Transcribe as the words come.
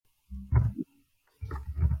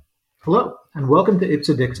Hello, and welcome to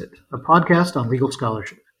Ipsa Dixit, a podcast on legal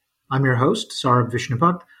scholarship. I'm your host, Saurabh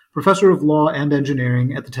Vishnupakt, professor of law and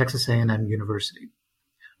engineering at the Texas A&M University.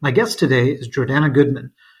 My guest today is Jordana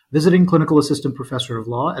Goodman, visiting clinical assistant professor of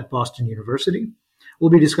law at Boston University. We'll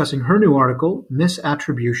be discussing her new article,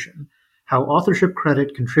 Misattribution: How Authorship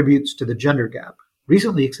Credit Contributes to the Gender Gap,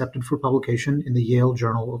 recently accepted for publication in the Yale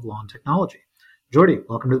Journal of Law and Technology. Jordy,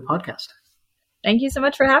 welcome to the podcast. Thank you so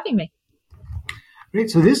much for having me. Great.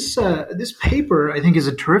 So this paper, I think, is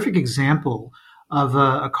a terrific example of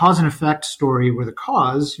a cause and effect story where the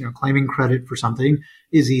cause, claiming credit for something,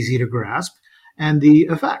 is easy to grasp, and the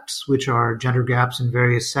effects, which are gender gaps in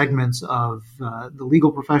various segments of the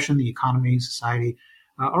legal profession, the economy, society,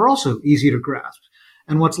 are also easy to grasp.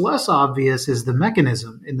 And what's less obvious is the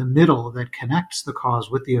mechanism in the middle that connects the cause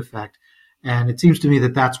with the effect. And it seems to me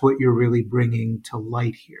that that's what you're really bringing to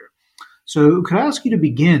light here. So could I ask you to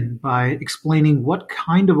begin by explaining what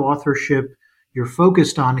kind of authorship you're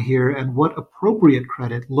focused on here and what appropriate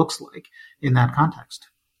credit looks like in that context?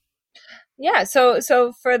 Yeah,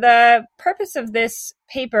 so for the purpose of this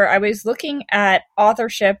paper, I was looking at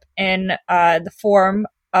authorship in the form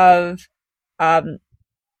of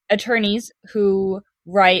attorneys who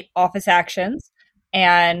write office actions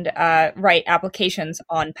and write applications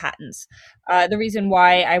on patents. The reason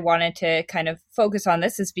why I wanted to kind of focus on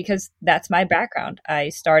this is because that's my background. I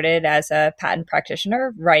started as a patent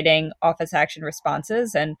practitioner writing office action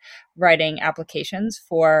responses and writing applications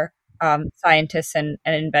for scientists and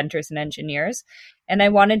inventors and engineers. And I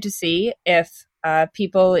wanted to see if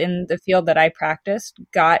people in the field that I practiced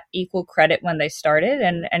got equal credit when they started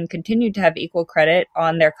and continued to have equal credit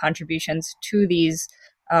on their contributions to these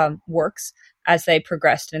works as they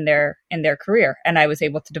progressed in their career, and I was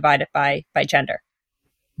able to divide it by gender.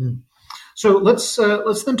 So let's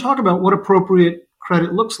then talk about what appropriate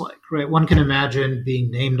credit looks like. Right, one can imagine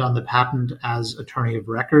being named on the patent as attorney of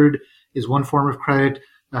record is one form of credit.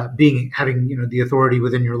 Having the authority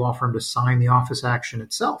within your law firm to sign the office action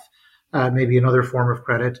itself, maybe another form of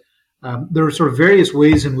credit. There are sort of various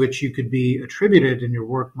ways in which you could be attributed and your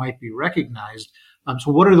work might be recognized.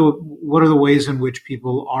 So what are the ways in which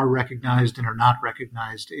people are recognized and are not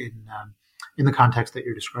recognized in the context that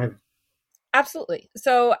you're describing? Absolutely.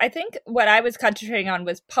 So I think what I was concentrating on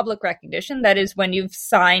was public recognition. That is when you've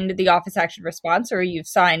signed the office action response or you've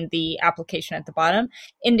signed the application at the bottom,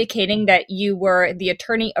 indicating that you were the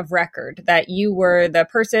attorney of record, that you were the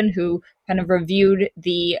person who kind of reviewed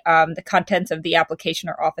the contents of the application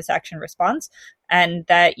or office action response, and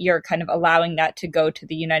that you're kind of allowing that to go to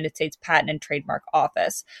the United States Patent and Trademark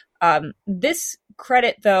Office. This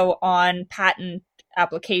credit, though, on patent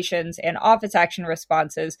applications and office action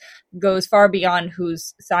responses goes far beyond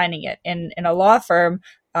who's signing it. In a law firm,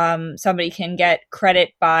 somebody can get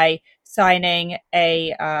credit by signing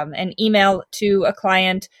an email to a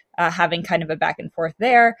client, having kind of a back and forth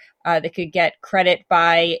there. They could get credit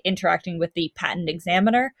by interacting with the patent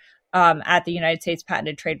examiner at the United States Patent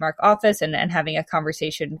and Trademark Office and having a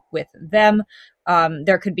conversation with them.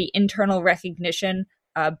 There could be internal recognition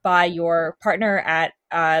by your partner at,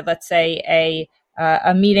 let's say, a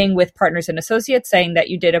meeting with partners and associates saying that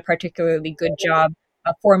you did a particularly good job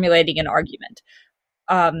of formulating an argument.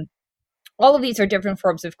 All of these are different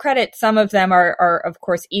forms of credit. Some of them are of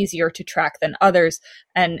course, easier to track than others.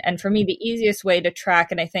 And for me, the easiest way to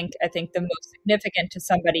track, and I think the most significant to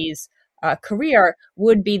somebody's career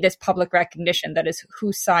would be this public recognition, that is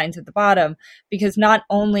who signs at the bottom, because not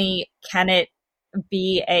only can it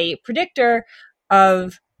be a predictor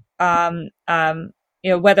of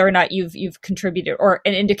whether or not you've contributed, or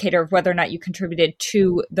an indicator of whether or not you contributed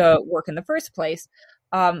to the work in the first place.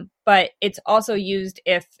 But it's also used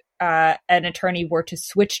if an attorney were to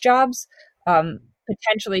switch jobs,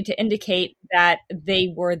 potentially to indicate that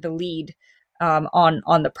they were the lead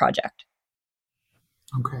on the project.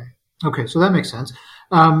 Okay, so that makes sense.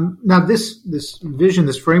 Now, this vision,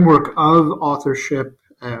 this framework of authorship,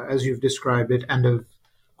 as you've described it, and of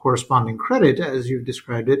corresponding credit, as you've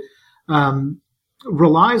described it,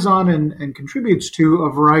 relies on and contributes to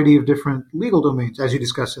a variety of different legal domains, as you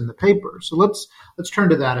discuss in the paper. So let's turn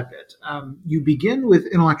to that a bit. You begin with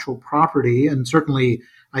intellectual property, and certainly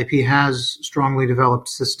IP has strongly developed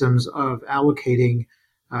systems of allocating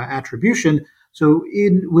attribution. So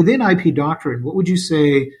within IP doctrine, what would you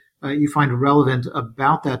say you find relevant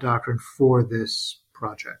about that doctrine for this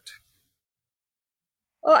project?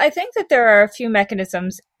 Well, I think that there are a few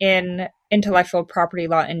mechanisms in intellectual property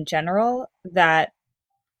law in general that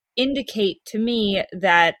indicate to me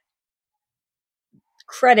that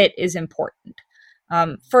credit is important.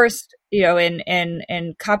 First,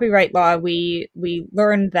 in copyright law, we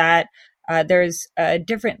learned that there's a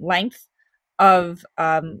different length of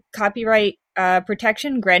copyright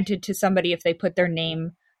protection granted to somebody if they put their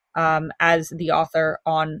name as the author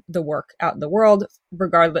on the work out in the world,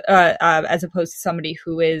 regardless, as opposed to somebody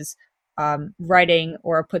who is writing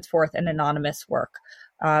or puts forth an anonymous work.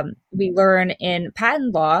 We learn in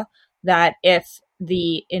patent law that if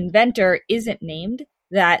the inventor isn't named,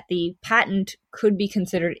 that the patent could be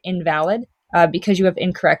considered invalid because you have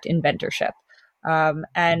incorrect inventorship.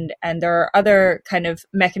 And there are other kind of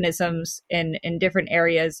mechanisms in different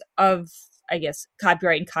areas of, I guess,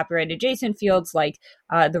 copyright and copyright adjacent fields, like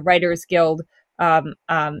the Writers Guild,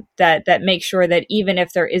 that make sure that even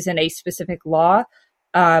if there isn't a specific law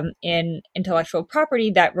in intellectual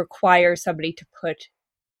property that requires somebody to put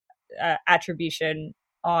attribution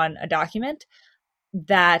on a document,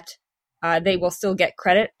 that they will still get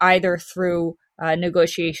credit either through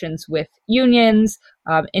negotiations with unions,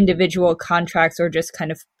 individual contracts, or just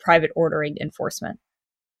kind of private ordering enforcement.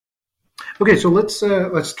 Okay, so let's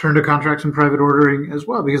turn to contracts and private ordering as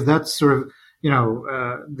well, because that's sort of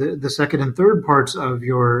the second and third parts of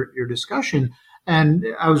your discussion. And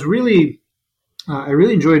I really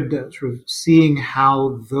enjoyed sort of seeing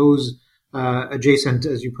how those adjacent,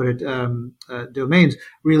 as you put it, domains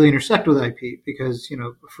really intersect with IP, because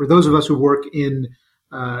for those of us who work in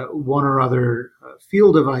one or other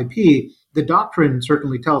field of IP, the doctrine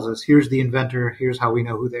certainly tells us here's the inventor, here's how we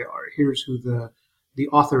know who they are, here's who the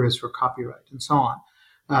author is for copyright, and so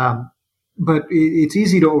on. But it's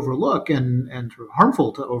easy to overlook and sort of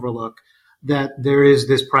harmful to overlook that there is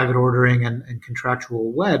this private ordering and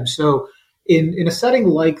contractual web. So in a setting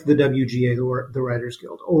like the WGA, or the Writers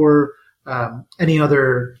Guild, or any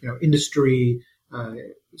other industry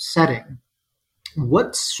setting,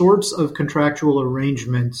 what sorts of contractual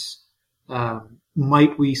arrangements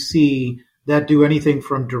might we see that do anything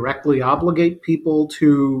from directly obligate people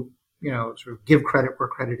to sort of give credit where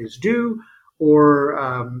credit is due,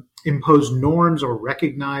 or impose norms or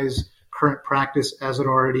recognize current practice as it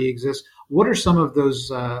already exists? What are some of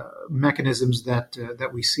those mechanisms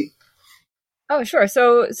that we see? Oh, sure.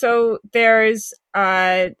 So there's,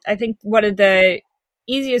 I think one of the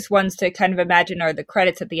easiest ones to kind of imagine are the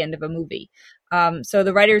credits at the end of a movie. So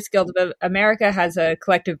the Writers Guild of America has a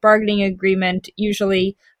collective bargaining agreement,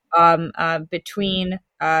 usually between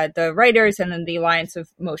the writers and then the Alliance of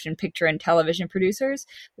Motion Picture and Television Producers.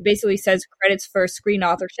 It basically says credits for screen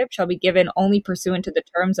authorship shall be given only pursuant to the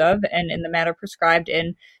terms of and in the manner prescribed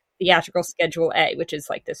in Theatrical Schedule A, which is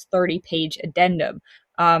like this 30-page addendum.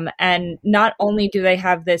 And not only do they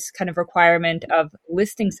have this kind of requirement of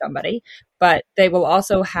listing somebody, but they will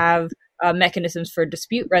also have mechanisms for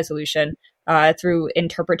dispute resolution through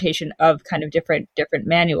interpretation of kind of different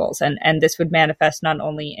manuals. And this would manifest not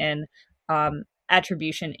only in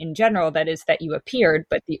attribution in general, that is that you appeared,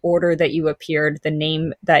 but the order that you appeared, the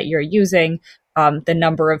name that you're using, the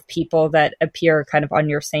number of people that appear kind of on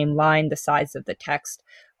your same line, the size of the text,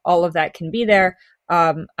 all of that can be there.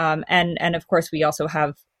 And of course, we also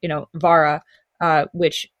have, VARA,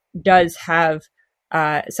 which does have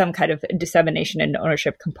some kind of dissemination and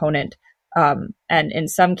ownership component. And in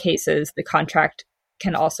some cases, the contract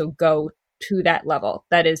can also go to that level.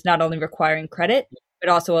 That is not only requiring credit, but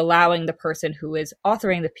also allowing the person who is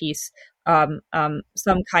authoring the piece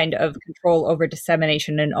some kind of control over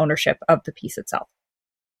dissemination and ownership of the piece itself.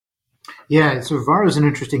 Yeah, so VARA is an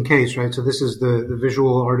interesting case, right? So this is the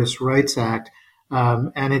Visual Artists' Rights Act,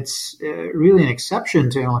 and it's really an exception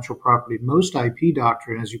to intellectual property. Most IP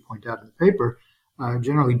doctrine, as you point out in the paper,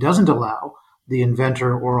 generally doesn't allow the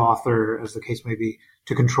inventor or author, as the case may be,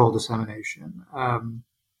 to control dissemination.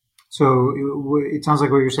 So it sounds like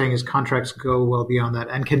what you're saying is contracts go well beyond that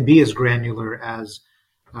and can be as granular as,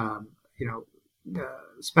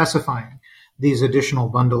 specifying these additional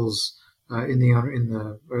bundles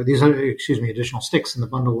additional sticks in the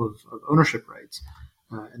bundle of ownership rights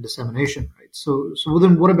and dissemination rights. So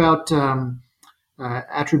then, what about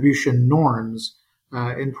attribution norms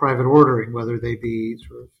in private ordering, whether they be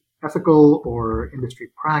sort of ethical or industry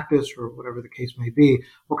practice or whatever the case may be?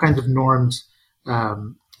 What kinds of norms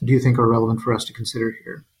do you think are relevant for us to consider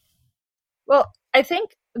here? Well, I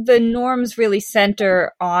think the norms really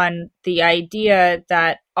center on the idea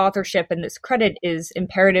that authorship and this credit is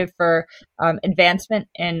imperative for advancement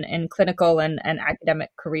in clinical and academic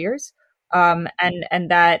careers, and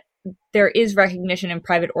that there is recognition in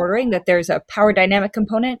private ordering that there's a power dynamic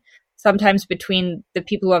component, sometimes between the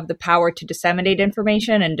people who have the power to disseminate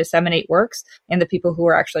information and disseminate works and the people who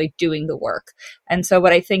are actually doing the work. And so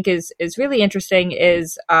what I think is really interesting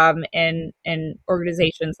is in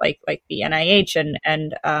organizations like the NIH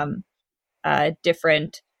and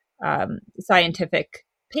different scientific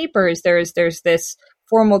papers, there's this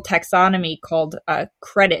formal taxonomy called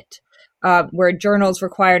credit, where journals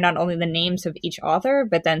require not only the names of each author,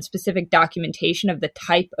 but then specific documentation of the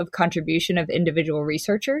type of contribution of individual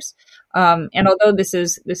researchers. And although this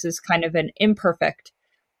is kind of an imperfect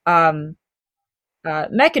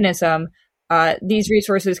mechanism, these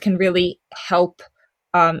resources can really help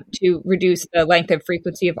to reduce the length and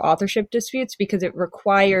frequency of authorship disputes, because it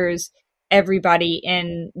requires everybody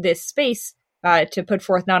in this space to put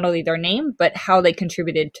forth not only their name, but how they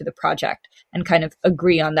contributed to the project, and kind of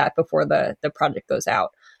agree on that before the project goes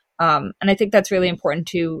out. And I think that's really important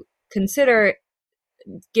to consider,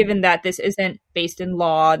 given that this isn't based in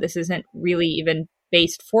law, this isn't really even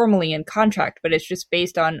based formally in contract, but it's just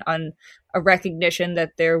based on a recognition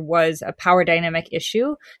that there was a power dynamic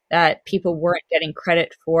issue, that people weren't getting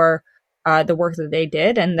credit for the work that they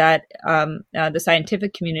did, and that the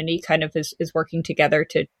scientific community kind of is working together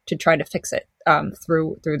to try to fix it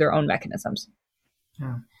through their own mechanisms.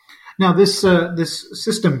 Yeah. Now, this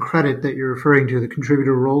system credit that you're referring to, the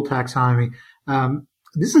contributor role taxonomy,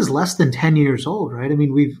 this is less than 10 years old, right? I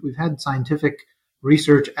mean, we've had scientific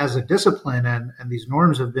research as a discipline, and these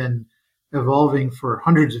norms have been evolving for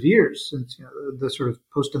hundreds of years since the sort of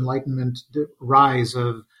post-Enlightenment rise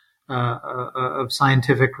of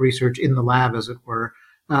scientific research in the lab, as it were.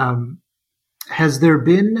 Has there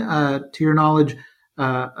been, to your knowledge,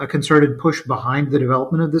 a concerted push behind the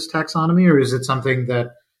development of this taxonomy, or is it something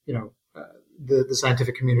that the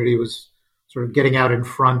scientific community was sort of getting out in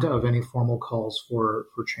front of any formal calls for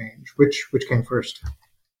change? Which came first?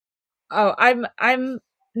 Oh, I'm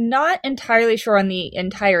not entirely sure on the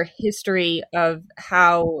entire history of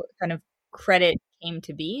how kind of credit came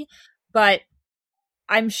to be, but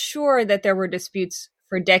I'm sure that there were disputes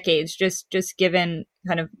for decades, just given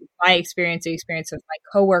kind of my experience, the experience of my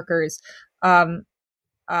coworkers. I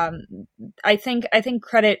think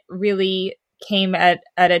credit really came at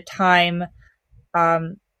a time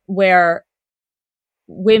where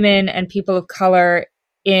women and people of color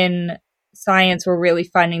in science were really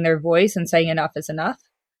finding their voice and saying enough is enough.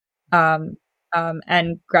 And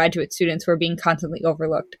graduate students were being constantly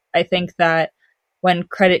overlooked. I think that when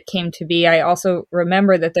credit came to be, I also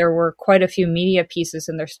remember that there were quite a few media pieces,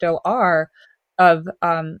 and there still are, of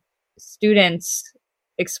students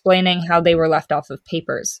explaining how they were left off of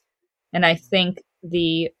papers. And I think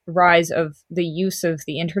the rise of the use of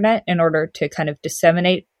the internet in order to kind of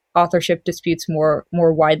disseminate authorship disputes more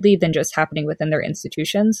widely than just happening within their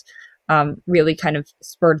institutions really kind of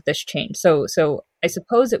spurred this change. So I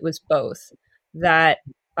suppose it was both, that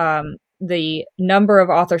the number of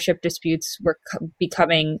authorship disputes were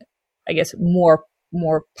becoming, I guess, more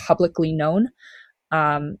publicly known.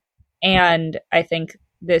 And I think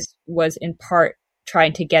this was in part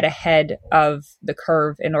trying to get ahead of the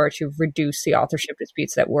curve in order to reduce the authorship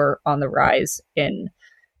disputes that were on the rise in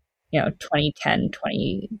 2010,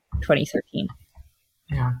 2013.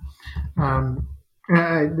 Yeah.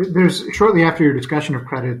 There's, shortly after your discussion of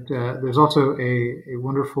credit, there's also a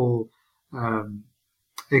wonderful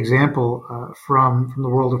example from the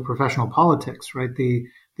world of professional politics, right? The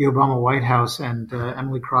Obama White House and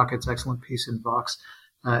Emily Crockett's excellent piece in Vox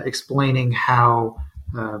explaining how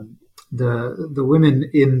the women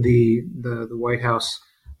in the White House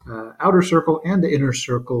outer circle and the inner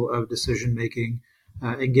circle of decision making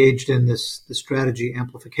engaged in this strategy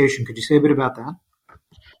amplification. Could you say a bit about that?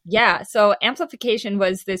 Yeah, so amplification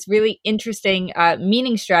was this really interesting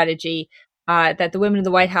meaning strategy that the women in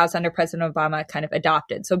the White House under President Obama kind of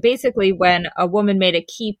adopted. So basically, when a woman made a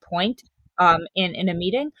key point in a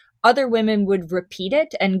meeting, other women would repeat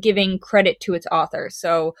it and giving credit to its author.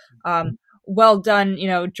 So, well done,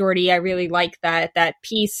 Jordy, I really like that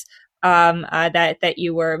piece that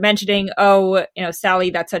you were mentioning. Oh, Sally,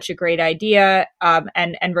 that's such a great idea.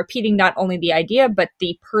 And repeating not only the idea, but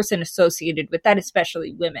the person associated with that,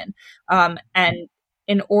 especially women. And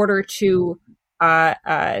in order to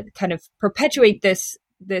kind of perpetuate this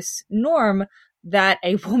norm that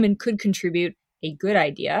a woman could contribute a good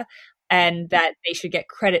idea and that they should get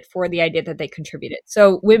credit for the idea that they contributed.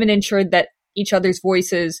 So women ensured that each other's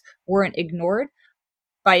voices weren't ignored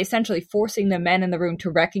by essentially forcing the men in the room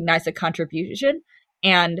to recognize the contribution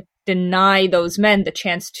and deny those men the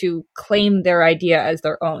chance to claim their idea as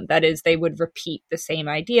their own. That is, they would repeat the same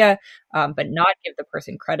idea, but not give the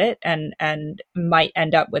person credit, and might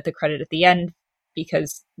end up with the credit at the end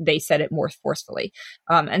because they said it more forcefully.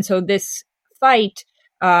 And so this fight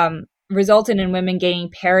resulted in women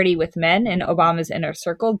gaining parity with men in Obama's inner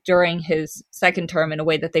circle during his second term in a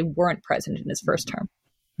way that they weren't present in his first term.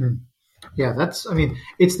 Yeah,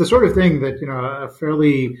 it's the sort of thing that, a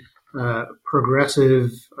fairly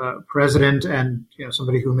progressive president, and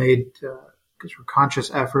somebody who made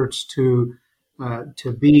conscious efforts to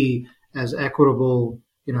be as equitable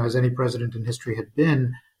as any president in history had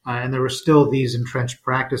been. And there were still these entrenched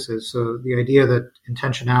practices. So the idea that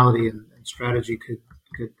intentionality and strategy could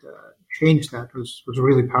change that was a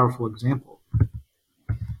really powerful example.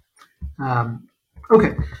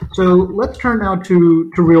 Okay, so let's turn now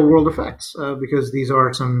to real world effects, because these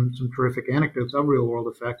are some terrific anecdotes of real world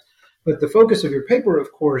effects. But the focus of your paper,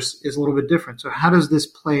 of course, is a little bit different. So how does this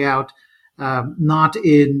play out, not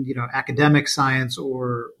in academic science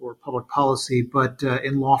or public policy, but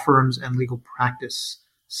in law firms and legal practice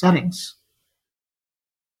settings?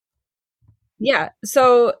 Yeah.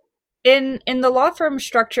 So in the law firm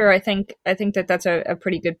structure, I think that that's a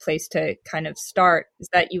pretty good place to kind of start, is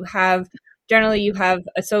that generally you have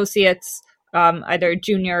associates, either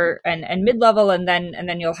junior and mid-level, and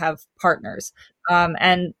then you'll have partners.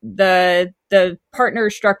 And the partner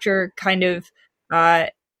structure kind of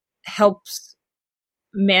helps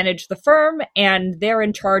manage the firm, and they're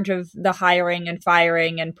in charge of the hiring and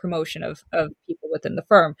firing and promotion of people within the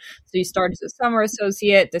firm. So you start as a summer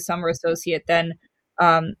associate. The summer associate then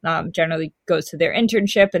generally goes to their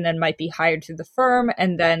internship and then might be hired through the firm,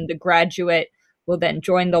 and then the graduate will then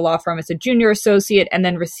join the law firm as a junior associate and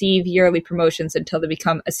then receive yearly promotions until they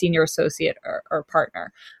become a senior associate or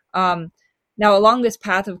partner. Now, along this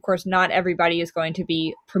path, of course, not everybody is going to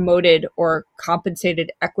be promoted or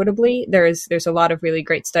compensated equitably. There's a lot of really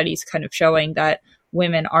great studies kind of showing that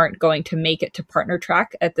women aren't going to make it to partner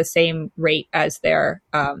track at the same rate as their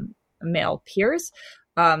male peers.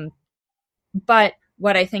 But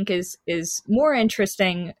what I think is more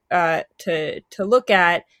interesting to look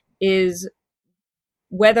at is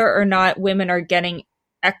whether or not women are getting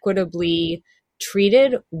equitably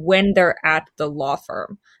treated when they're at the law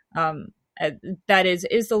firm. That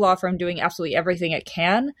is the law firm doing absolutely everything it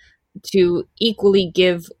can to equally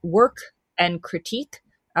give work and critique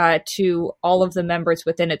to all of the members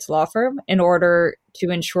within its law firm in order to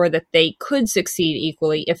ensure that they could succeed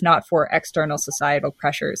equally, if not for external societal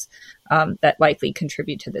pressures that likely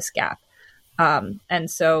contribute to this gap. And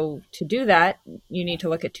so to do that, you need to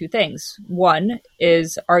look at two things. One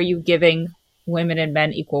is, are you giving women and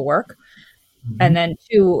men equal work? Mm-hmm. And then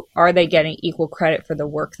two, are they getting equal credit for the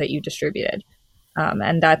work that you distributed?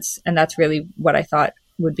 And that's really what I thought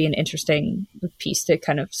would be an interesting piece to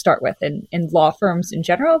kind of start with in law firms in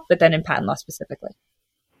general, but then in patent law specifically.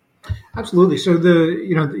 Absolutely. So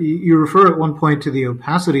you refer at one point to the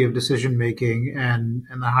opacity of decision making and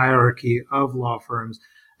the hierarchy of law firms,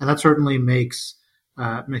 and that certainly makes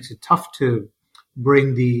it tough to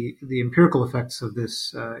bring the empirical effects of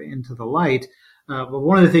this into the light. But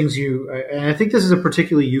one of the things and I think this is a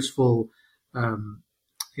particularly useful,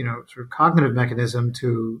 sort of cognitive mechanism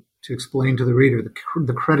to explain to the reader,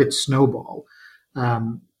 the credit snowball.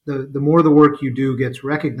 The more the work you do gets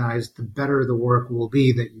recognized, the better the work will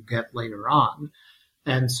be that you get later on.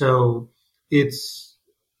 And so it's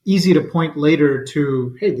easy to point later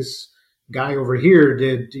to, hey, this guy over here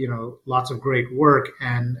did, lots of great work,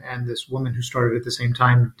 and this woman who started at the same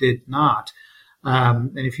time did not.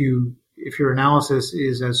 And if your analysis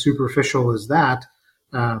is as superficial as that,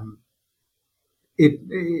 one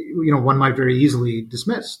might very easily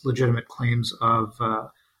dismiss legitimate claims of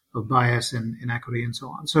bias and inequity and so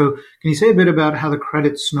on. So can you say a bit about how the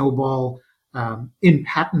credit snowball in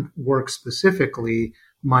patent work specifically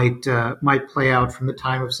might play out from the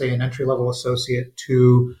time of, say, an entry-level associate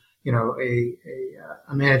to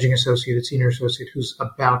a managing associate, a senior associate who's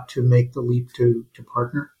about to make the leap to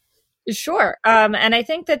partner? Sure. And I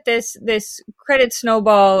think that this credit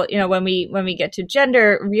snowball, when we get to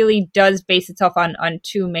gender, really does base itself on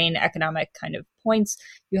two main economic kind of points.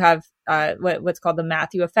 You have what's called the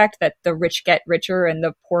Matthew effect, that the rich get richer and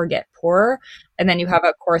the poor get poorer. And then you have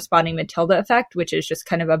a corresponding Matilda effect, which is just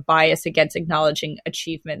kind of a bias against acknowledging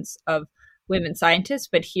achievements of women scientists.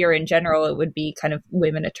 But here in general, it would be kind of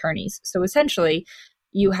women attorneys. So essentially,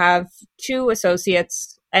 you have two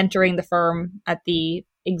associates entering the firm at the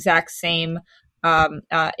exact same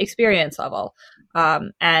experience level,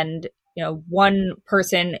 and one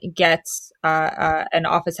person gets an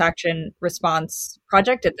office action response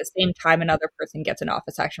project at the same time another person gets an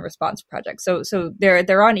office action response project. So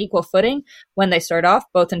they're on equal footing when they start off,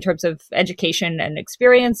 both in terms of education and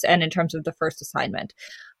experience and in terms of the first assignment.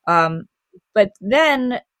 But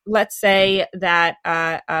then let's say that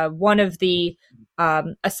one of the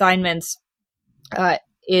assignments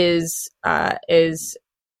is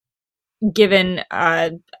given,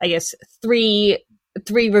 I guess, three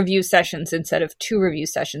review sessions instead of 2 review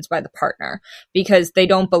sessions by the partner, because they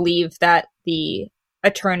don't believe that the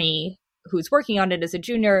attorney who's working on it as a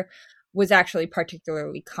junior was actually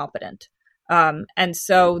particularly competent. And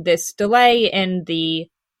so this delay in the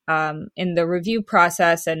review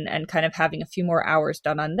process and kind of having a few more hours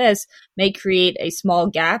done on this may create a small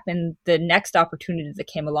gap in the next opportunity that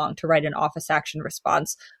came along to write an office action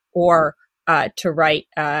response or to write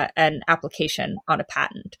an application on a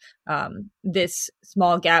patent. This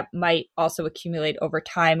small gap might also accumulate over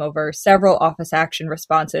time, over several office action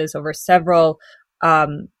responses, over several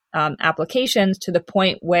applications, to the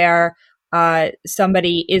point where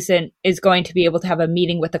somebody is going to be able to have a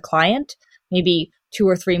meeting with the client, maybe 2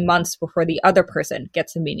 or 3 months before the other person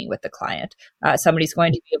gets a meeting with the client. Somebody's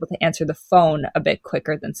going to be able to answer the phone a bit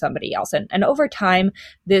quicker than somebody else. And over time,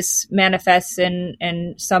 this manifests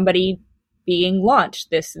in somebody being launched,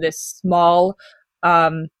 this small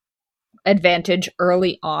advantage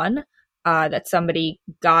early on that somebody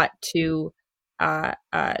got to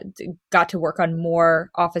work on more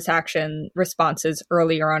office action responses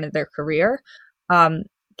earlier on in their career,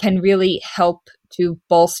 can really help to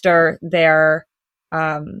bolster their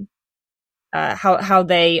how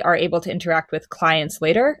they are able to interact with clients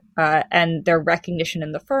later, and their recognition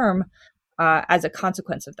in the firm as a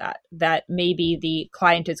consequence of that maybe the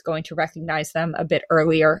client is going to recognize them a bit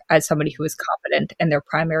earlier as somebody who is competent and their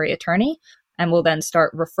primary attorney, and will then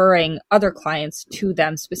start referring other clients to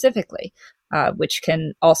them specifically, which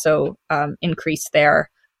can also increase their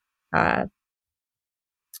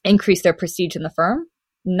prestige in the firm,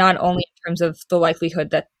 not only in terms of the likelihood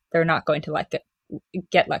that they're not going to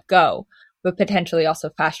get let go, but potentially also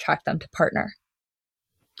fast track them to partner.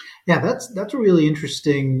 Yeah, that's a really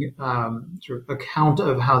interesting sort of account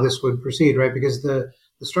of how this would proceed, right? Because the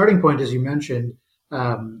starting point, as you mentioned,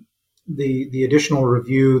 the additional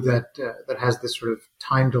review that has this sort of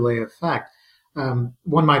time delay effect,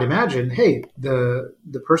 one might imagine, hey, the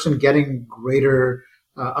person getting greater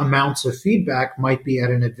amounts of feedback might be at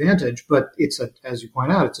an advantage, but as you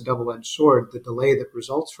point out, it's a double-edged sword. The delay that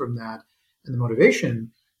results from that and the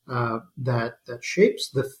motivation that shapes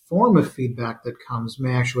the form of feedback that comes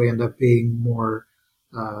may actually end up being more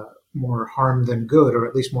harm than good, or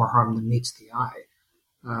at least more harm than meets the eye.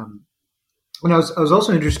 And I was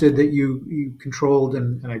also interested that you controlled,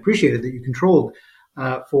 and I appreciated that you controlled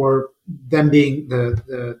for them being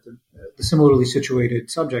the similarly situated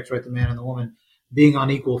subjects, right, the man and the woman, being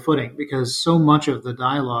on equal footing, because so much of the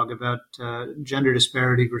dialogue about gender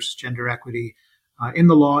disparity versus gender equity in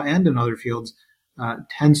the law and in other fields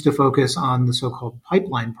tends to focus on the so-called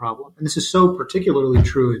pipeline problem. And this is so particularly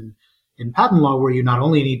true in patent law, where you not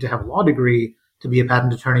only need to have a law degree to be a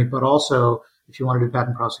patent attorney, but also, if you want to do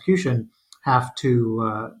patent prosecution, have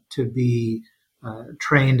to be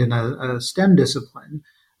trained in a STEM discipline,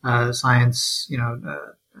 science,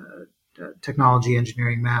 technology,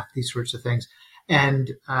 engineering, math, these sorts of things.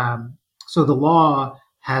 And so the law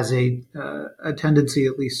has a tendency,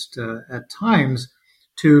 at least at times,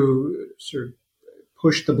 to sort of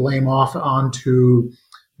push the blame off onto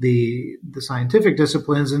the scientific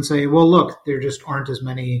disciplines and say, well, look, there just aren't as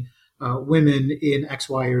many women in X,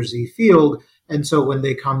 Y, or Z field. And so when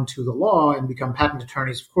they come to the law and become patent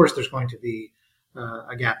attorneys, of course, there's going to be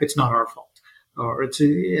a gap. It's not our fault, or at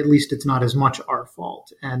least it's not as much our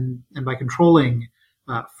fault. And by controlling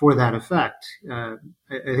for that effect, I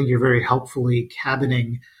think you're very helpfully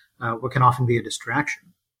cabining what can often be a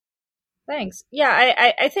distraction. Thanks.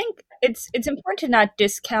 Yeah, I think it's important to not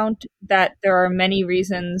discount that there are many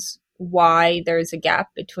reasons why there's a gap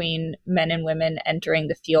between men and women entering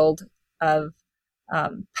the field of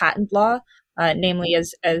patent law, namely,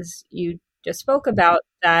 as you just spoke about,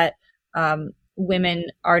 that women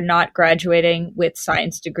are not graduating with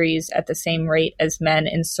science degrees at the same rate as men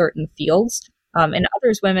in certain fields. In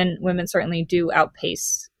others, women certainly do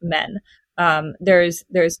outpace men. There's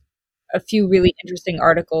a few really interesting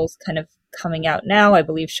articles kind of coming out now. I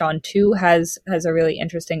believe Sean Tu has a really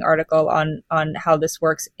interesting article on how this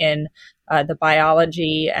works in the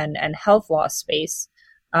biology and health law space,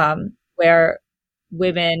 where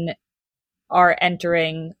women are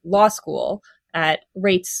entering law school at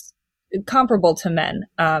rates comparable to men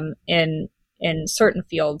in certain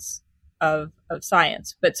fields of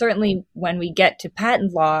science. But certainly when we get to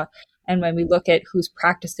patent law and when we look at who's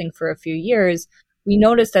practicing for a few years, we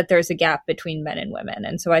notice that there's a gap between men and women.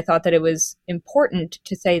 And so I thought that it was important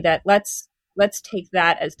to say that let's take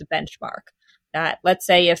that as the benchmark. That let's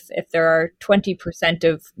say if there are 20%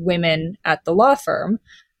 of women at the law firm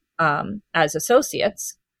as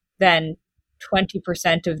associates, then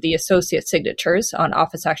 20% of the associate signatures on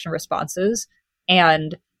office action responses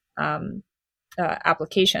and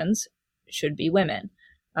applications should be women.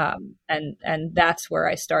 And that's where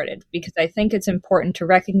I started, because I think it's important to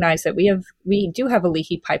recognize that we do have a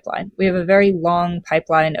leaky pipeline. We have a very long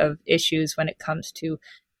pipeline of issues when it comes to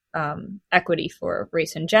equity for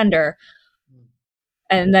race and gender.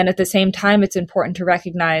 And then at the same time, it's important to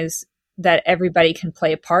recognize that everybody can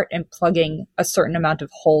play a part in plugging a certain amount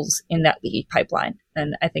of holes in that leaky pipeline.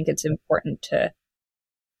 And I think it's important to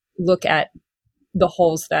look at the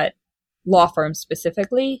holes that law firms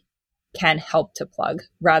specifically can help to plug,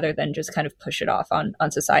 rather than just kind of push it off on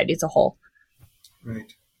society as a whole.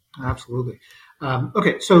 Right. Absolutely.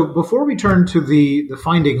 Okay. So before we turn to the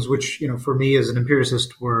findings, which, for me as an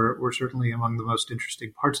empiricist were certainly among the most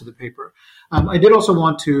interesting parts of the paper, I did also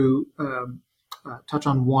want to touch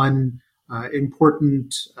on one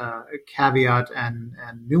important caveat and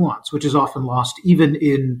nuance, which is often lost even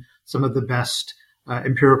in some of the best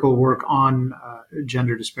empirical work on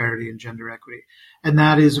gender disparity and gender equity. And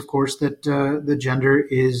that is, of course, that the gender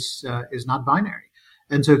is not binary.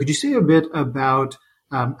 And so could you say a bit about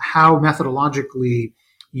how methodologically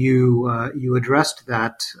you addressed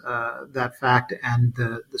that fact and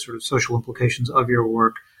the sort of social implications of your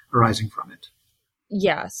work arising from it?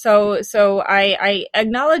 Yeah. So I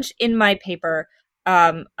acknowledge in my paper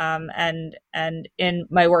and in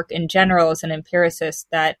my work in general as an empiricist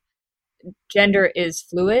that gender is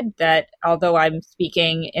fluid, that although I'm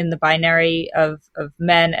speaking in the binary of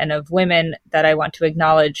men and of women, that I want to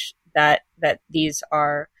acknowledge that these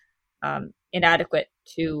are inadequate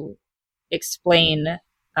to explain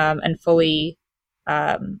and fully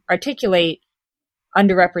articulate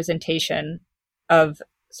underrepresentation of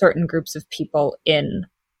certain groups of people in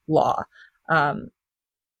law.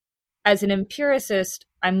 As an empiricist,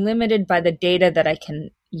 I'm limited by the data that I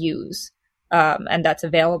can use. And that's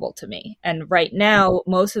available to me. And right now,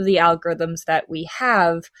 most of the algorithms that we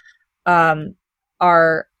have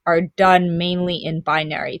are done mainly in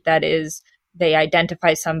binary. That is, they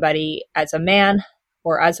identify somebody as a man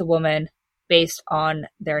or as a woman based on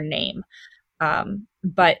their name.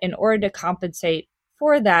 But in order to compensate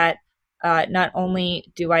for that, not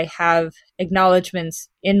only do I have acknowledgments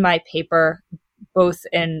in my paper, both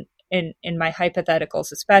in my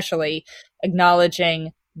hypotheticals especially,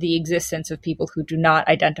 acknowledging the existence of people who do not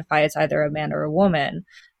identify as either a man or a woman.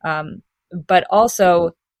 But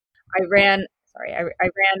also I ran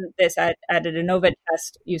this at an ANOVA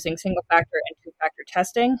test using single factor and two factor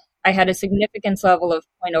testing. I had a significance level of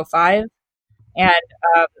 0.05 and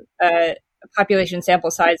a population sample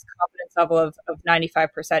size confidence level of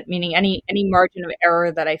 95%, meaning any margin of error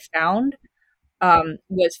that I found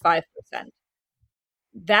was 5%.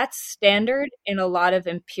 That's standard in a lot of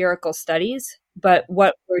empirical studies. But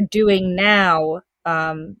what we're doing now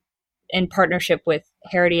in partnership with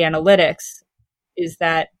Harity Analytics is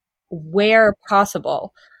that where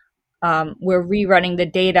possible, we're rerunning the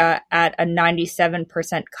data at a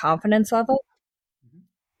 97% confidence level.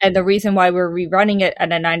 And the reason why we're rerunning it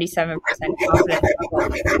at a 97% confidence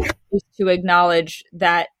level is to acknowledge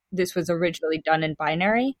that this was originally done in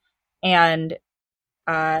binary, and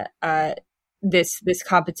this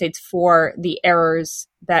compensates for the errors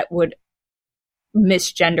that would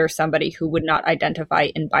misgender somebody who would not identify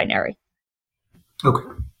in binary. Okay,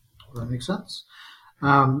 well, that makes sense.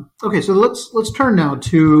 Okay, so let's turn now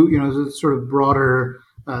to the sort of broader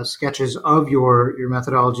sketches of your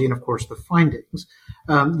methodology and of course the findings.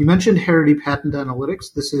 You mentioned Harity Patent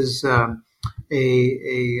Analytics. This is a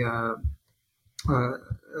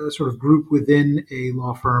sort of group within a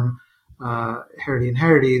law firm, Harity and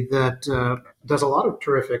Harity, that does a lot of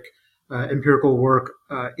terrific empirical work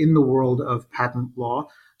in the world of patent law.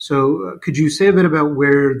 So could you say a bit about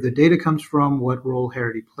where the data comes from, what role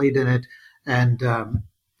Harity played in it, and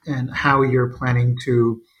how you're planning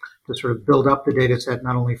to sort of build up the data set,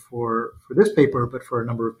 not only for this paper, but for a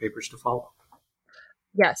number of papers to follow?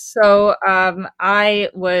 Yes. So I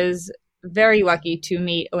was very lucky to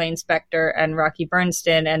meet Elaine Spector and Rocky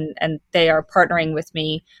Bernstein, and they are partnering with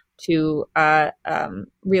me to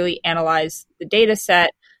really analyze the data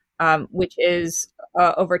set, which is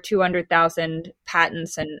over 200,000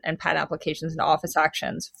 patents and patent applications and office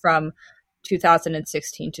actions from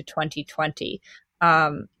 2016 to 2020.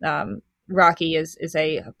 Rocky is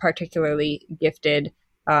a particularly gifted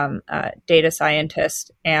data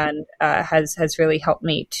scientist and has really helped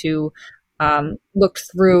me to look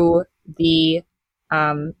through the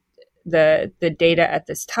data at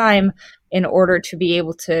this time in order to be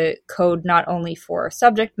able to code not only for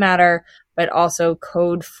subject matter, but also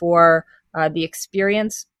code for the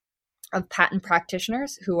experience of patent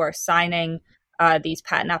practitioners who are signing these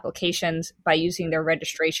patent applications by using their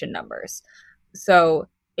registration numbers. So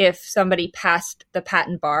if somebody passed the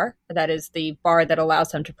patent bar, that is the bar that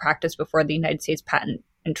allows them to practice before the United States Patent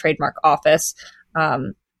and Trademark Office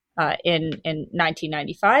in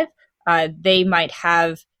 1995, they might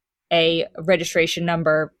have a registration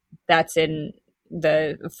number that's in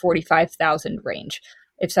the 45,000 range.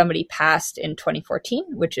 If somebody passed in 2014,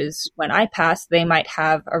 which is when I passed, they might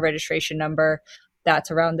have a registration number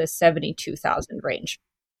that's around the 72,000 range.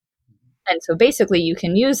 And so basically you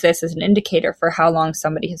can use this as an indicator for how long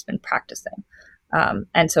somebody has been practicing.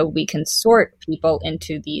 And so we can sort people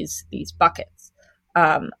into these buckets,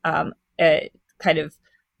 kind of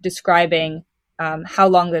describing how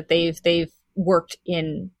long that they've worked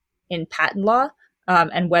in patent law,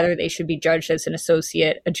 and whether they should be judged as an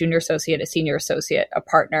associate, a junior associate, a senior associate, a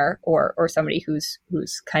partner, or somebody who's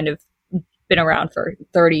kind of been around for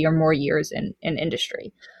 30 or more years in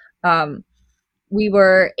industry. We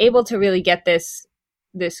were able to really get this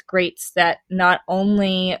great set not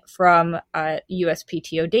only from a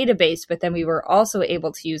USPTO database, but then we were also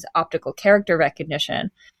able to use optical character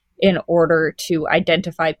recognition in order to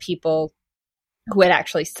identify people who had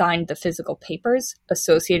actually signed the physical papers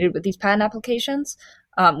associated with these patent applications,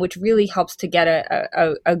 which really helps to get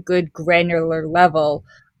a good granular level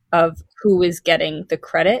of who is getting the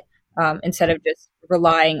credit, instead of just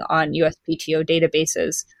relying on USPTO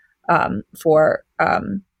databases for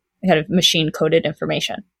kind of machine-coded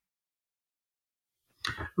information.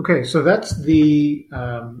 Okay, so that's the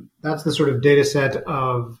sort of data set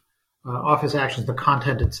of office actions, the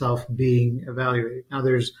content itself being evaluated. Now,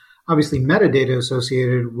 there's obviously metadata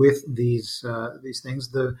associated with these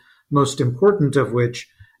things. The most important of which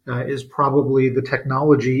is probably the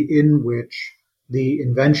technology in which the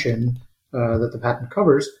invention that the patent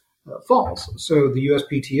covers falls. So the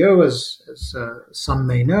USPTO, as some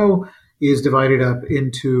may know, is divided up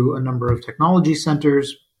into a number of technology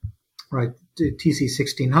centers. Right, TC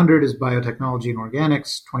 1600 is biotechnology and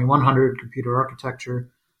organics, 2100 computer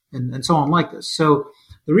architecture, and so on like this. So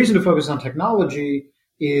the reason to focus on technology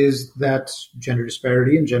is that gender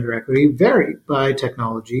disparity and gender equity vary by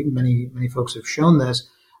technology. Many folks have shown this.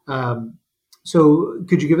 So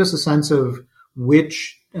could you give us a sense of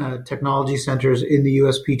which technology centers in the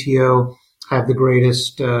USPTO have the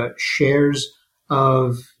greatest shares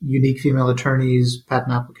of unique female attorneys,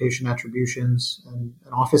 patent application attributions, and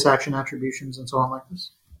office action attributions, and so on like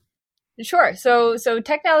this? Sure. So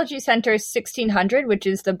Technology Centers 1600, which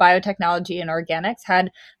is the biotechnology and organics,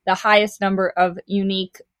 had the highest number of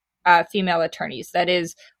unique female attorneys. That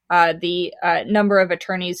is, the number of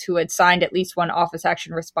attorneys who had signed at least one office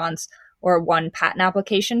action response or one patent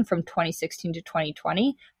application from 2016 to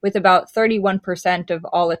 2020, with about 31% of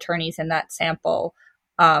all attorneys in that sample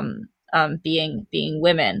being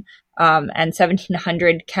women. And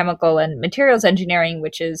 1700 chemical and materials engineering,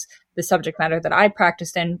 which is the subject matter that I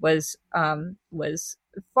practiced in, was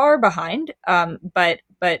far behind, but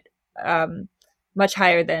much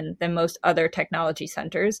higher than most other technology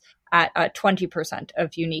centers at 20%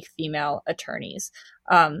 of unique female attorneys.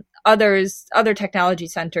 Other technology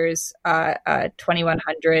centers,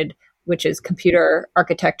 2100, which is computer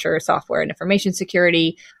architecture, software and information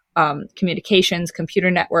security, communications,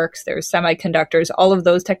 computer networks, there's semiconductors, all of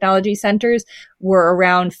those technology centers were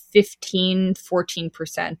around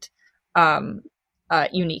 14%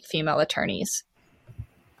 unique female attorneys.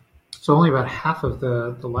 So only about half of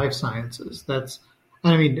the life sciences.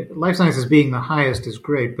 Life sciences being the highest is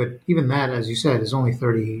great, but even that, as you said, is only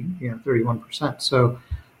 31%. So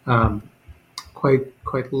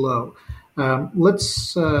quite low.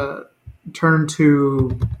 Let's turn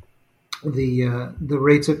to the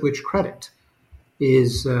rates at which credit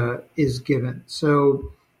is given.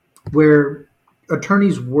 So where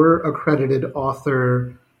attorneys were accredited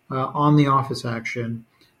author on the office action,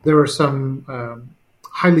 there are some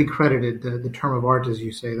highly credited, the term of art, as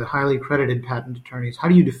you say, the highly credited patent attorneys. How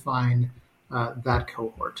do you define that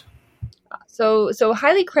cohort? So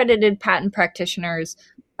highly credited patent practitioners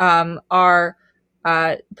are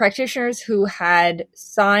practitioners who had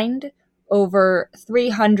signed over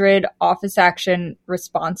 300 office action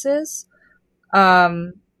responses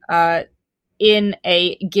in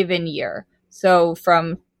a given year. So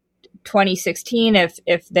from 2016, if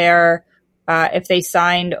they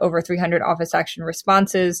signed over 300 office action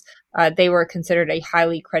responses, they were considered a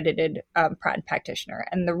highly credited patent practitioner.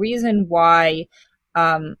 And the reason why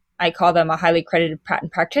I call them a highly credited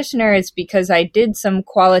patent practitioner is because I did some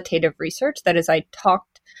qualitative research. That is, I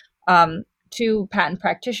talked to patent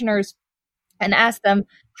practitioners and asked them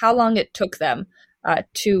how long it took them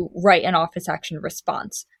to write an office action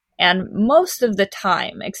response. And most of the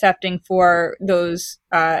time, excepting for those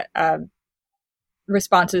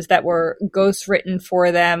responses that were ghost written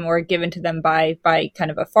for them or given to them by kind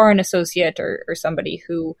of a foreign associate or somebody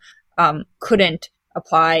who couldn't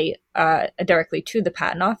apply directly to the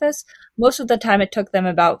patent office. Most of the time, it took them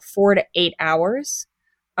about 4 to 8 hours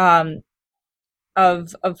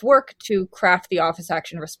of work to craft the office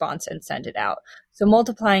action response and send it out. So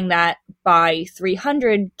multiplying that by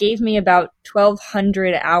 300 gave me about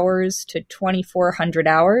 1,200 hours to 2,400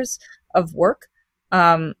 hours of work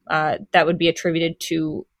that would be attributed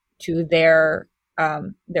to their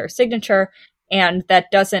signature, and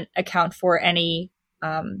that doesn't account for any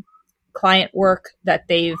client work that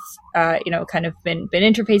they've kind of been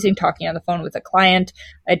interfacing, talking on the phone with a client.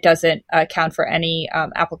 It doesn't account for any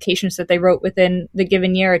applications that they wrote within the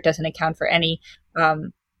given year. It doesn't account for any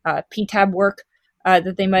PTAB work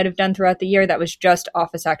that they might have done throughout the year. That was just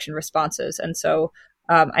office action responses. And so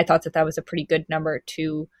I thought that was a pretty good number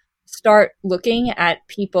to start looking at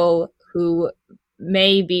people who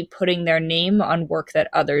may be putting their name on work that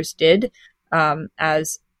others did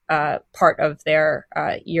as part of their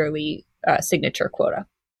yearly signature quota.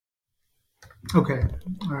 Okay,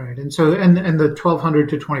 all right, and so and the 1,200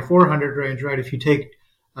 to 2,400 range, right? If you take,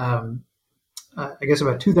 I guess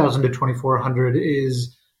about 2,000 to 2,400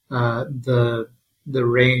 is the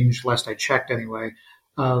range, last I checked anyway,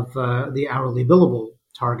 of the hourly billable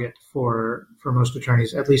target for most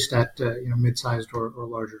attorneys, at least at mid-sized or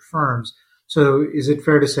larger firms. So, is it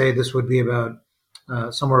fair to say this would be about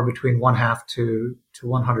somewhere between 1/2 to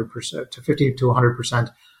 100%, to 50 to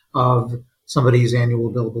 100% of somebody's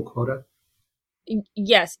annual billable quota?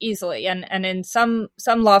 Yes, easily. And in some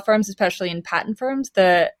law firms, especially in patent firms,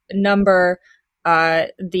 the number,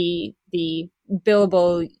 the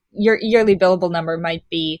billable yearly billable number might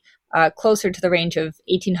be closer to the range of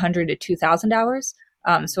 1,800 to 2,000 hours.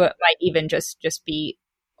 So it might even just be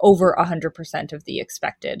over 100% of the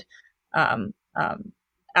expected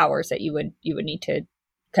hours that you would need to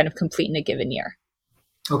kind of complete in a given year.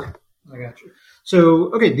 Okay, I got you.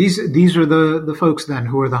 So, okay, these are the folks then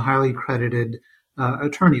who are the highly credited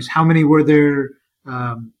attorneys. How many were there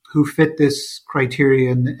who fit this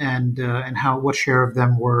criterion, and what share of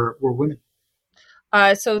them were women?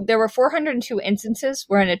 So there were 402 instances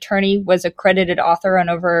where an attorney was a credited author on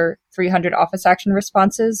over 300 office action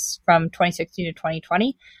responses from 2016 to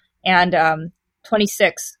 2020, and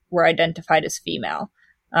 26 were identified as female.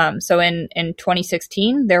 So in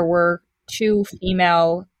 2016, there were 2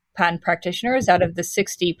 female patent practitioners out of the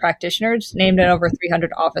 60 practitioners named in over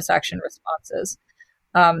 300 office action responses.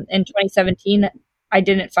 In 2017, I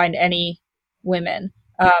didn't find any women.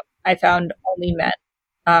 I found only men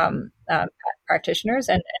patent practitioners.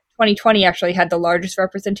 And 2020 actually had the largest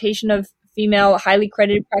representation of female highly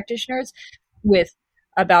credited practitioners with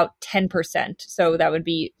about 10%. So that would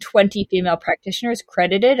be 20 female practitioners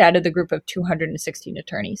credited out of the group of 216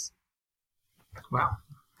 attorneys. Wow.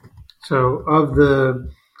 So of the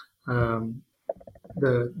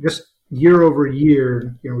just year over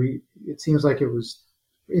year, it seems like it was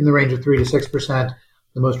in the range of 3 to 6%.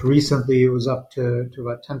 The most recently, it was up to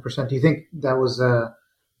about 10%. Do you think that was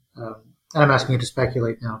and I'm asking you to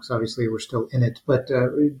speculate now because obviously we're still in it, but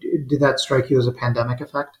did that strike you as a pandemic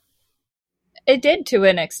effect? It did to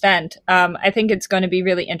an extent. I think it's going to be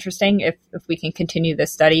really interesting if we can continue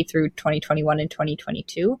this study through 2021 and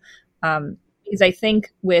 2022. Because I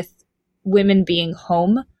think with women being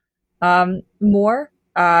home more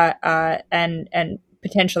and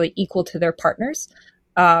potentially equal to their partners,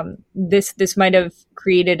 this might have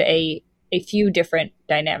created a few different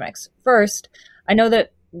dynamics. First, I know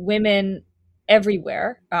that women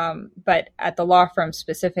everywhere, but at the law firm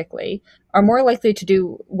specifically, are more likely to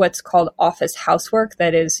do what's called office housework.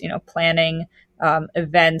 That is, planning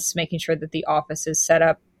events, making sure that the office is set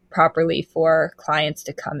up properly for clients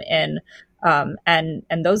to come in.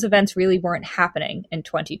 And those events really weren't happening in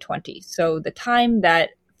 2020. So the time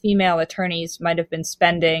that female attorneys might have been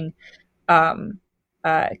spending kind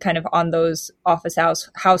of on those office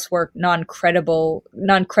housework, non-creditable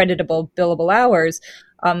billable hours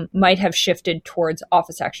might have shifted towards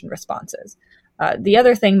office action responses. The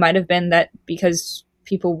other thing might have been that because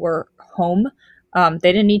people were home,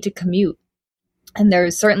 they didn't need to commute. And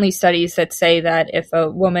there's certainly studies that say that if a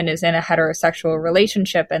woman is in a heterosexual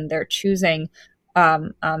relationship and they're choosing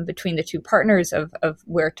between the two partners of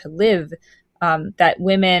where to live, that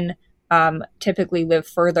women typically live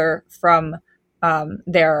further from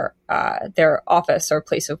their office or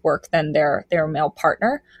place of work than their male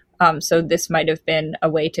partner. So this might have been a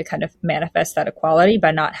way to kind of manifest that equality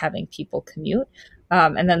by not having people commute.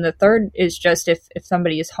 And then the third is just if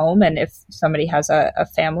somebody is home and if somebody has a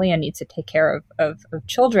family and needs to take care of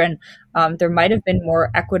children, there might have been more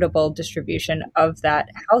equitable distribution of that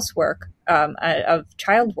housework, of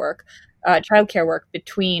childcare work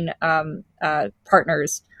between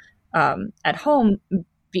partners at home,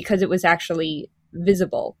 because it was actually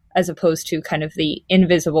visible as opposed to kind of the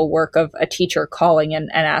invisible work of a teacher calling and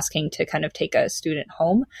asking to kind of take a student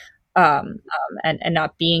home. And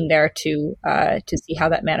not being there to see how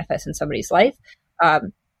that manifests in somebody's life.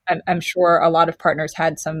 I'm sure a lot of partners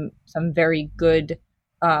had some very good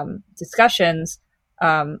discussions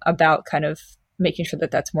about kind of making sure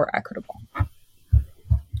that that's more equitable.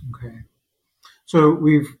 Okay, so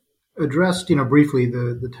we've addressed, briefly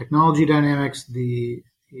the technology dynamics, the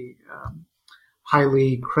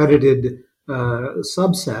highly credited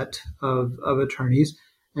subset of attorneys.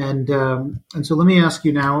 And so let me ask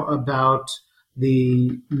you now about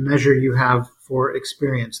the measure you have for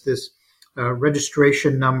experience, this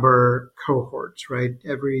registration number cohorts, right?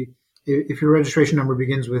 If your registration number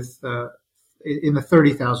begins with in the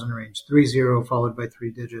 30,000 range, 30 followed by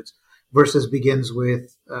 3 digits, versus begins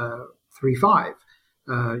with 35,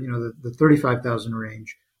 the 35,000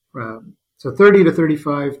 range. So 30 to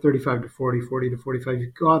 35, 35 to 40, 40 to 45.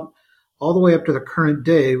 You've got all the way up to the current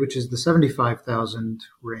day, which is the 75,000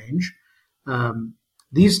 range.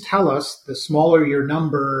 These tell us the smaller your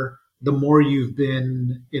number, the more you've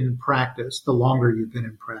been in practice, the longer you've been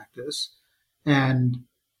in practice. And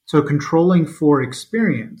so controlling for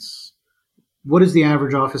experience, what is the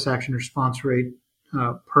average office action response rate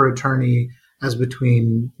per attorney as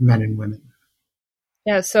between men and women?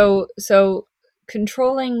 Yeah, so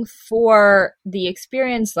controlling for the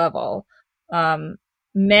experience level,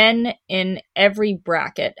 men in every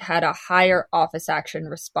bracket had a higher office action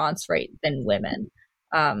response rate than women.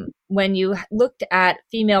 When you looked at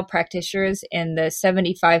female practitioners in the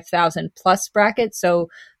 75,000 plus bracket, so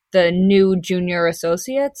the new junior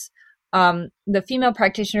associates, the female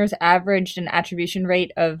practitioners averaged an attribution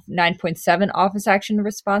rate of 9.7 office action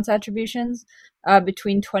response attributions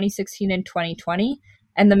between 2016 and 2020.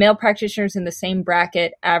 And the male practitioners in the same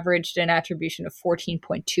bracket averaged an attribution of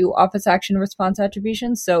 14.2 office action response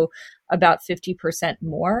attributions, so about 50%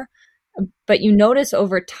 more. But you notice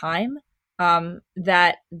over time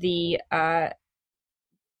that the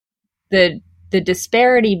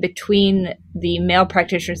disparity between the male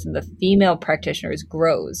practitioners and the female practitioners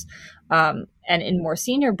grows. And in more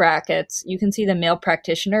senior brackets, you can see the male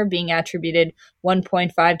practitioner being attributed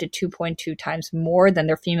 1.5 to 2.2 times more than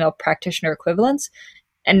their female practitioner equivalents.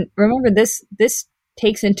 And remember, this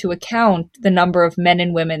takes into account the number of men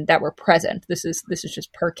and women that were present. This is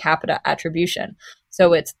just per capita attribution.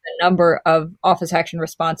 So it's the number of office action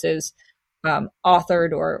responses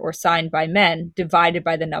authored or signed by men divided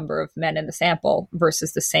by the number of men in the sample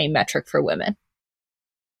versus the same metric for women.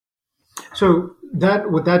 So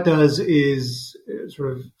what that does is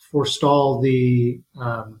sort of forestall the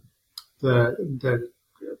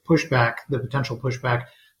pushback, the potential pushback,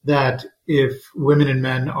 that if women and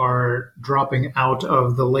men are dropping out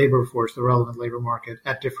of the labor force, the relevant labor market,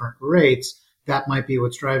 at different rates, that might be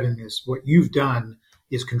what's driving this. What you've done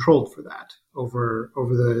is controlled for that over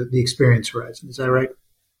the experience horizon. Is that right?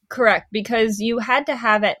 Correct, because you had to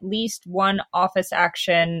have at least one office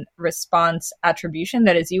action response attribution.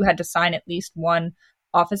 That is, you had to sign at least one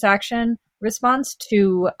office action response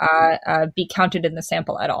to be counted in the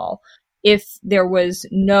sample at all. If there was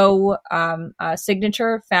no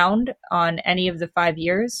signature found on any of the 5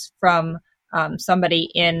 years from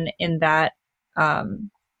somebody in that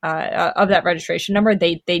of that registration number,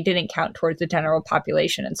 they didn't count towards the general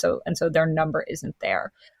population, and so their number isn't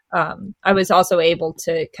there. I was also able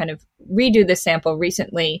to kind of redo the sample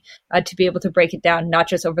recently to be able to break it down not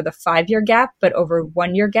just over the 5-year gap, but over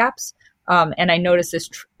 1-year gaps. And I noticed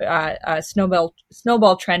this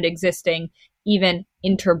snowball trend existing even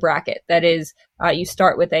inter-bracket. That is, you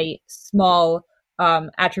start with a small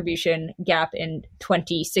attribution gap in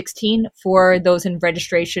 2016 for those in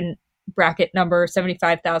registration bracket number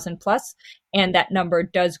 75,000 plus, and that number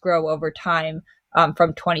does grow over time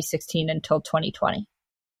from 2016 until 2020.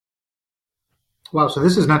 Wow, so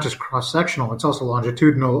this is not just cross-sectional, it's also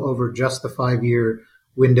longitudinal over just the 5-year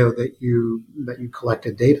window that you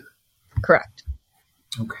collected data. Correct.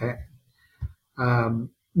 Okay.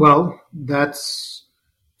 Well, that's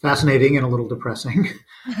fascinating and a little depressing.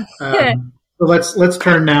 So let's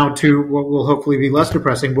turn now to what will hopefully be less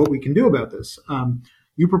depressing, what we can do about this.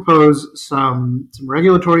 You propose some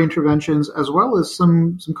regulatory interventions as well as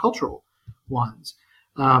some cultural ones.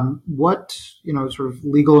 What sort of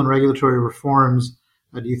legal and regulatory reforms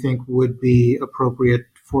do you think would be appropriate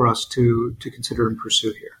for us to consider and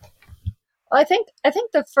pursue here? Well, I think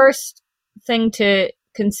the first thing to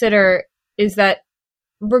consider is that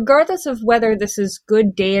regardless of whether this is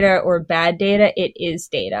good data or bad data, it is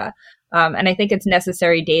data. And I think it's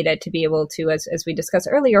necessary data to be able to, as we discussed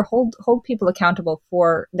earlier, hold people accountable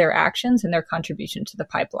for their actions and their contribution to the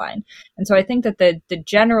pipeline. And so I think that the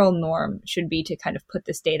general norm should be to kind of put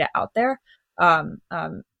this data out there,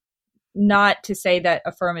 not to say that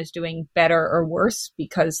a firm is doing better or worse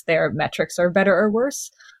because their metrics are better or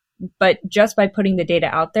worse, but just by putting the data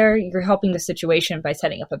out there, you're helping the situation by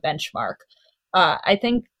setting up a benchmark. I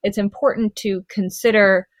think it's important to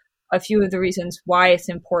consider a few of the reasons why it's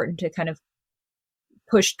important to kind of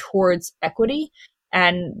push towards equity.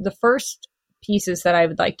 And the first pieces that I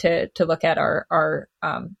would like to look at are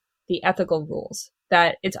the ethical rules,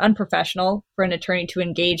 that it's unprofessional for an attorney to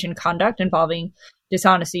engage in conduct involving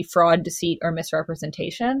dishonesty, fraud, deceit, or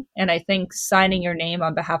misrepresentation. And I think signing your name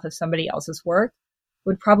on behalf of somebody else's work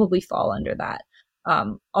would probably fall under that.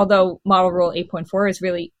 Although Model Rule 8.4 is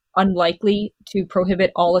really unlikely to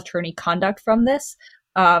prohibit all attorney conduct from this,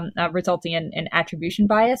 resulting in attribution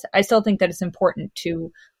bias, I still think that it's important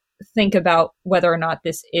to think about whether or not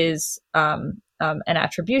this is an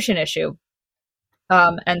attribution issue.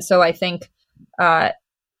 And so I think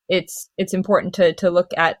it's important to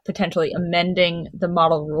look at potentially amending the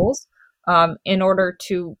model rules in order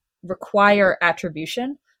to require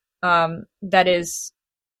attribution, that is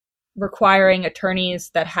requiring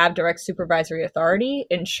attorneys that have direct supervisory authority,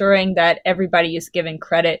 ensuring that everybody is given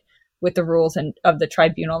credit with the rules and of the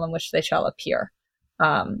tribunal in which they shall appear.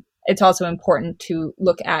 It's also important to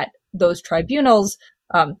look at those tribunals,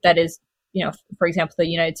 that is, for example, the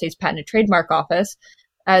United States Patent and Trademark Office,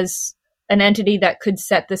 as an entity that could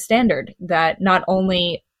set the standard, that not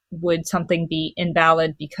only would something be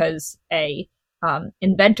invalid because a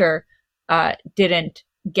inventor didn't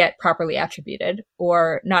get properly attributed,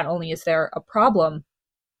 or not only is there a problem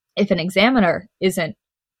if an examiner isn't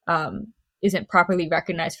properly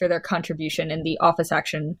recognized for their contribution in the office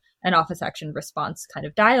action and office action response kind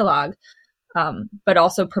of dialogue, but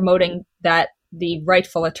also promoting that the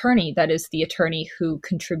rightful attorney, that is the attorney who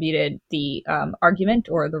contributed the argument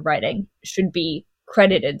or the writing, should be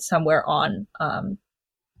credited somewhere on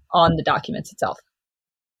the documents itself.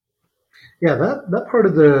 Yeah, that part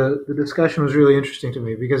of the discussion was really interesting to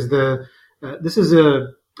me, because this is a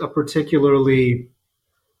particularly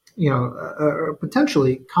a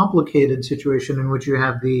potentially complicated situation in which you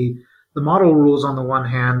have the model rules on the one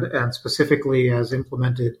hand, and specifically as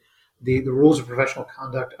implemented, the rules of professional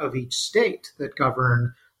conduct of each state that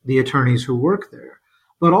govern the attorneys who work there,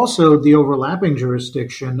 but also the overlapping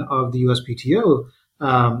jurisdiction of the USPTO,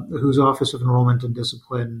 whose Office of Enrollment and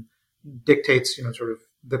Discipline dictates, sort of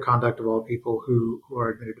the conduct of all people who are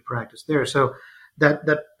admitted to practice there. So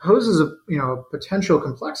that poses a potential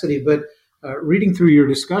complexity. But reading through your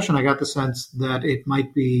discussion, I got the sense that it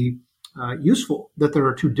might be useful that there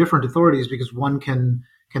are two different authorities, because one can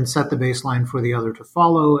set the baseline for the other to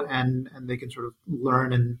follow, and they can sort of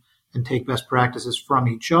learn and take best practices from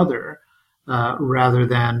each other, rather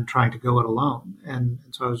than trying to go it alone. And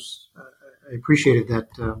so I appreciated that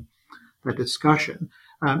discussion.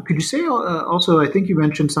 Could you say also? I think you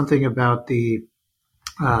mentioned something about the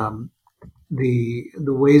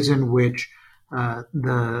ways in which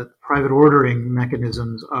the private ordering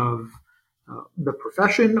mechanisms of the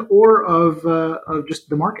profession or of just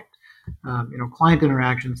the market, client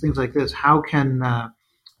interactions, things like this. How can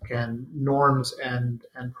norms and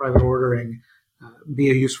private ordering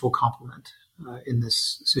be a useful complement in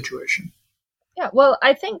this situation? Yeah, well,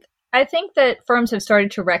 I think that firms have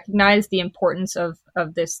started to recognize the importance of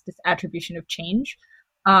this attribution of change.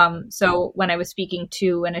 So when I was speaking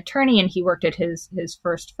to an attorney and he worked at his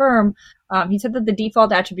first firm, he said that the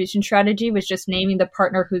default attribution strategy was just naming the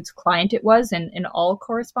partner whose client it was in all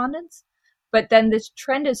correspondence. But then this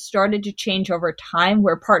trend has started to change over time,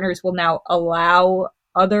 where partners will now allow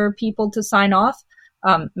other people to sign off,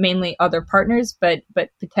 mainly other partners, but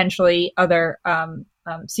potentially other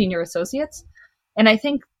senior associates. And I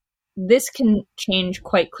think this can change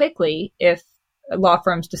quite quickly if law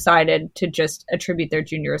firms decided to just attribute their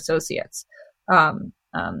junior associates. I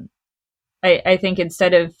think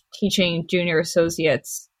instead of teaching junior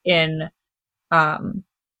associates in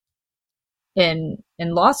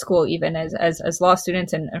law school, even as law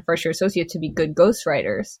students and first year associates, to be good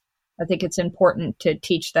ghostwriters, I think it's important to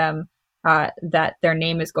teach them that their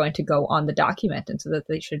name is going to go on the document, and so that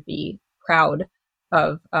they should be proud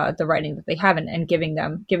of the writing that they have, and giving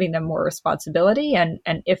them more responsibility, and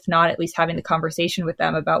if not, at least having the conversation with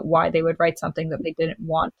them about why they would write something that they didn't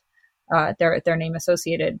want their name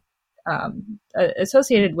associated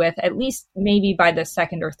associated with, at least maybe by the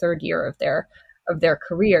second or third year of their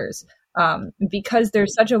careers. Because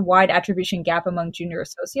there's such a wide attribution gap among junior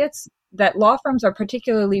associates, that law firms are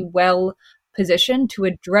particularly well positioned to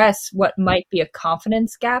address what might be a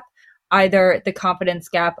confidence gap, either the confidence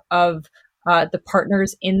gap of the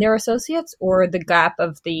partners in their associates or the gap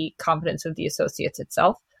of the confidence of the associates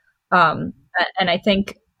itself. And I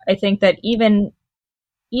think that even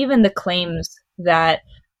the claims that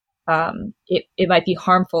it might be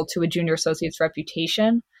harmful to a junior associate's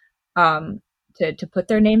reputation to put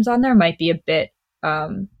their names on there might be a bit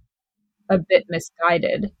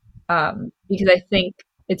misguided, because I think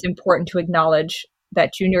it's important to acknowledge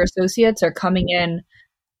that junior associates are coming in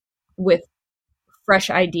with fresh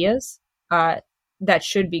ideas that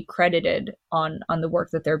should be credited on the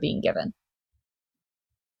work that they're being given.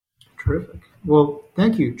 Terrific. Well,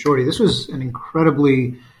 thank you, Jordi. This was an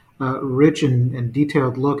incredibly rich and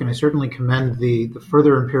detailed look, and I certainly commend the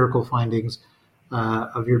further empirical findings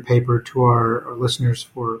of your paper to our listeners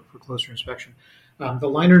for closer inspection. The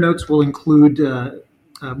liner notes will include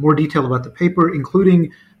more detail about the paper,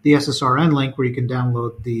 including the SSRN link where you can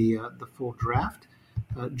download the full draft.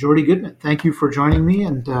 Jordi Goodman, thank you for joining me,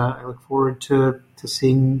 and I look forward to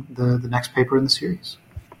seeing the next paper in the series.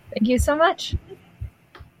 Thank you so much.